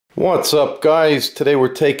What's up, guys? Today we're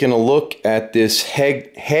taking a look at this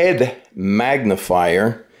head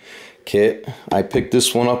magnifier kit. I picked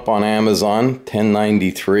this one up on Amazon,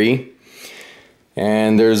 $10.93,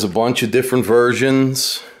 and there's a bunch of different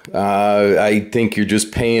versions. I think you're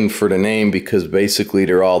just paying for the name because basically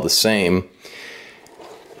they're all the same.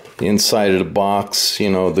 The inside of the box,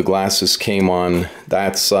 you know, the glasses came on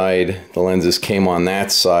that side, the lenses came on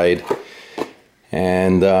that side,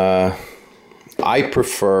 and I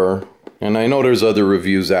prefer, and I know there's other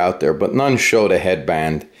reviews out there, but none show the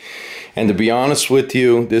headband. And to be honest with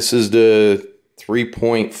you, this is the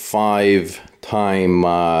 3.5 time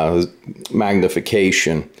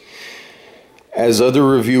magnification. As other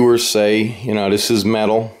reviewers say, you know, this is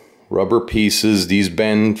metal, rubber pieces. These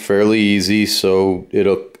bend fairly easy, so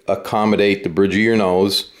it'll accommodate the bridge of your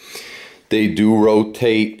nose. They do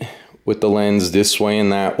rotate with the lens this way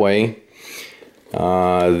and that way.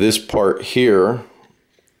 This part here,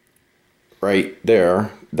 right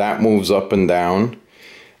there, that moves up and down,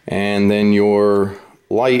 and then your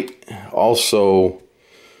light also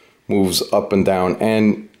moves up and down.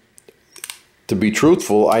 And to be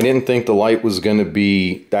truthful, I didn't think the light was going to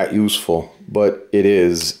be that useful, but it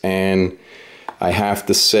is, and I have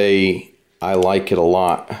to say I like it a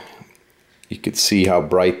lot. You could see how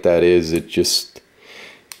bright that is. It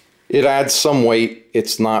adds some weight.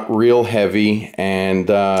 It's not real heavy, and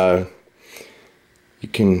you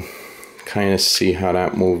can kind of see how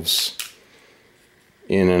that moves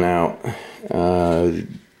in and out. The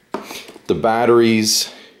batteries,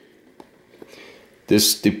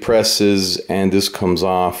 this depresses and this comes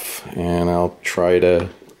off, and I'll try to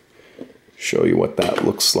show you what that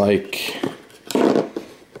looks like.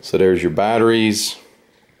 So there's your batteries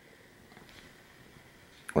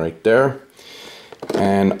right there.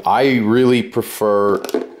 And I really prefer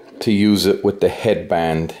to use it with the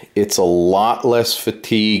headband. It's a lot less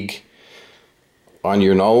fatigue on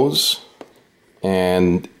your nose,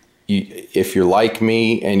 and if you're like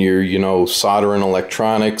me and you're, you know, soldering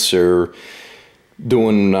electronics or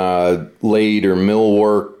doing lathe or mill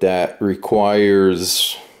work that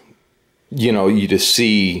requires, you know, you to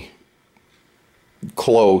see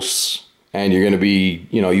close, and you're going to be,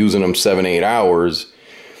 you know, using them 7-8 hours,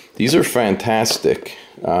 these are fantastic.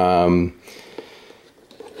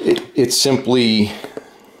 It's simply,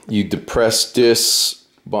 you depress this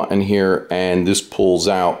button here and this pulls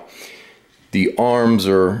out. The arms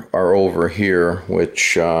are over here,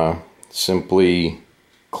 which simply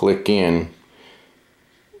click in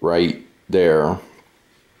right there.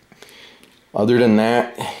 Other than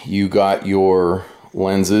that, you got your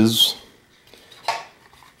lenses.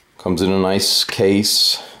 Comes in a nice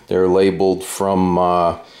case. They're labeled from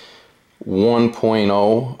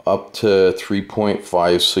 1.0 up to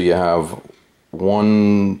 3.5, so you have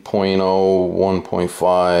 1.0,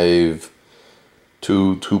 1.5,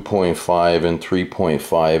 2.5, and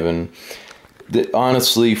 3.5. And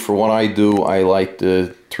honestly, for what I do, I like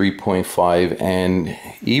the 3.5, and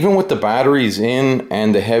even with the batteries in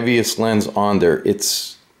and the heaviest lens on there,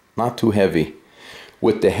 it's not too heavy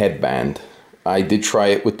with the headband. I did try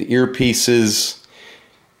it with the earpieces,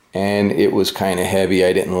 and it was kind of heavy.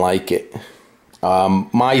 I didn't like it.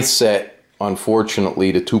 My set,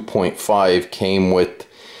 unfortunately, the 2.5 came with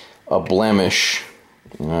a blemish.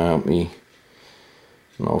 Let me, I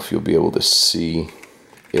don't know if you'll be able to see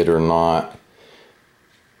it or not,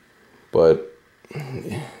 but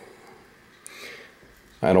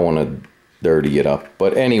I don't want to dirty it up.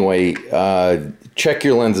 But anyway, check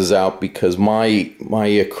your lenses out, because my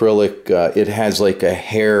acrylic, it has like a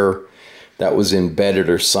hair that was embedded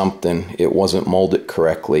or something. It wasn't molded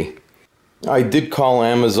correctly. I did call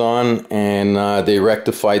Amazon, and they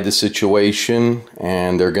rectified the situation,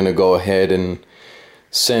 and they're gonna go ahead and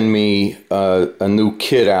send me a new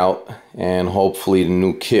kit out, and hopefully the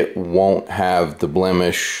new kit won't have the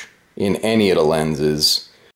blemish in any of the lenses.